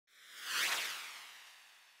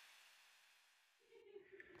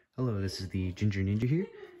Hello, this is the Ginger Ninja here,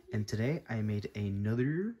 and today I made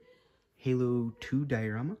another Halo 2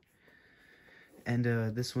 diorama, and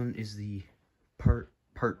this one is the part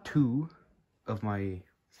 2 of my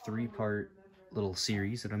 3-part little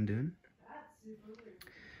series that I'm doing.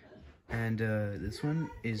 And this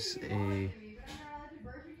one is a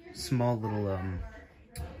small little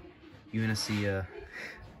you wanna see a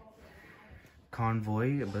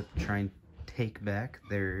convoy about to try and take back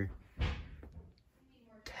their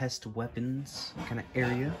test weapons kind of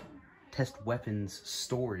area. Test weapons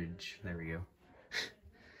storage. There we go.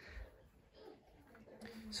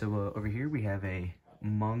 So over here we have a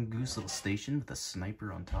mongoose little station with a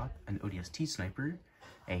sniper on top, an ODST sniper,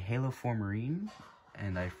 a Halo 4 Marine,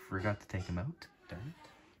 and I forgot to take him out. Darn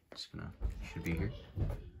it. Just gonna, should be here.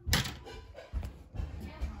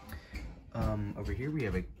 Over here we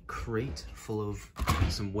have a crate full of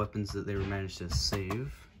some weapons that they were managed to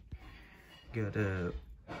save. Got a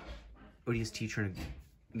ODST trying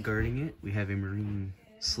to guarding it. We have a Marine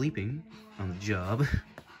sleeping on the job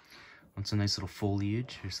on some nice little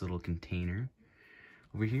foliage. There's a little container.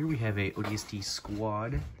 Over here we have a ODST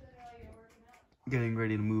squad getting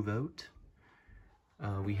ready to move out.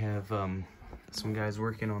 We have some guys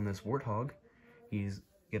working on this warthog. He's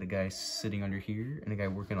got a guy sitting under here and a guy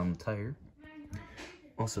working on the tire.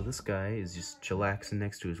 Also, this guy is just chillaxing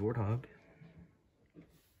next to his warthog.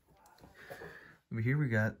 Over here we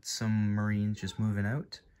got some Marines just moving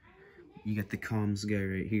out. You got the comms guy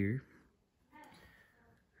right here.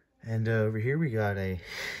 And over here we got a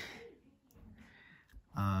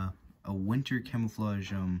winter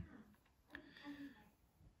camouflage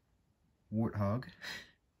warthog.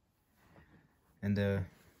 And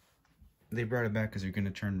they brought it back because they're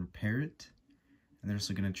gonna try and repair it. And they're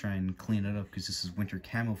also gonna try and clean it up because this is winter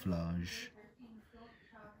camouflage.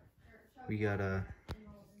 We got a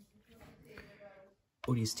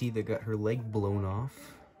ODST that got her leg blown off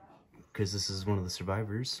because this is one of the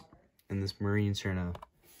survivors, and this Marine's trying to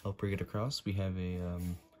help her get across. We have a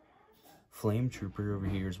flame trooper over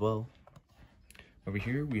here as well. Over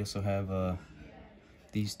here we also have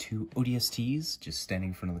these two ODSTs just standing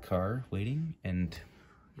in front of the car waiting, and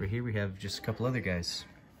right here we have just a couple other guys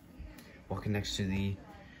walking next to the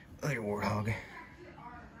other warthog.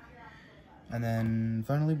 And then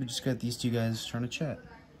finally we just got these two guys trying to chat.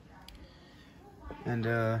 And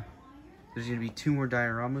there's gonna be 2 more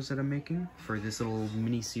dioramas that I'm making for this little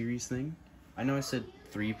mini series thing. I know I said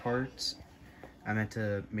 3 parts. I meant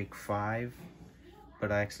to make 5,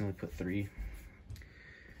 but I accidentally put 3.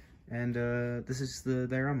 And this is the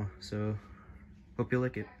diorama, so hope you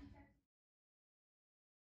like it.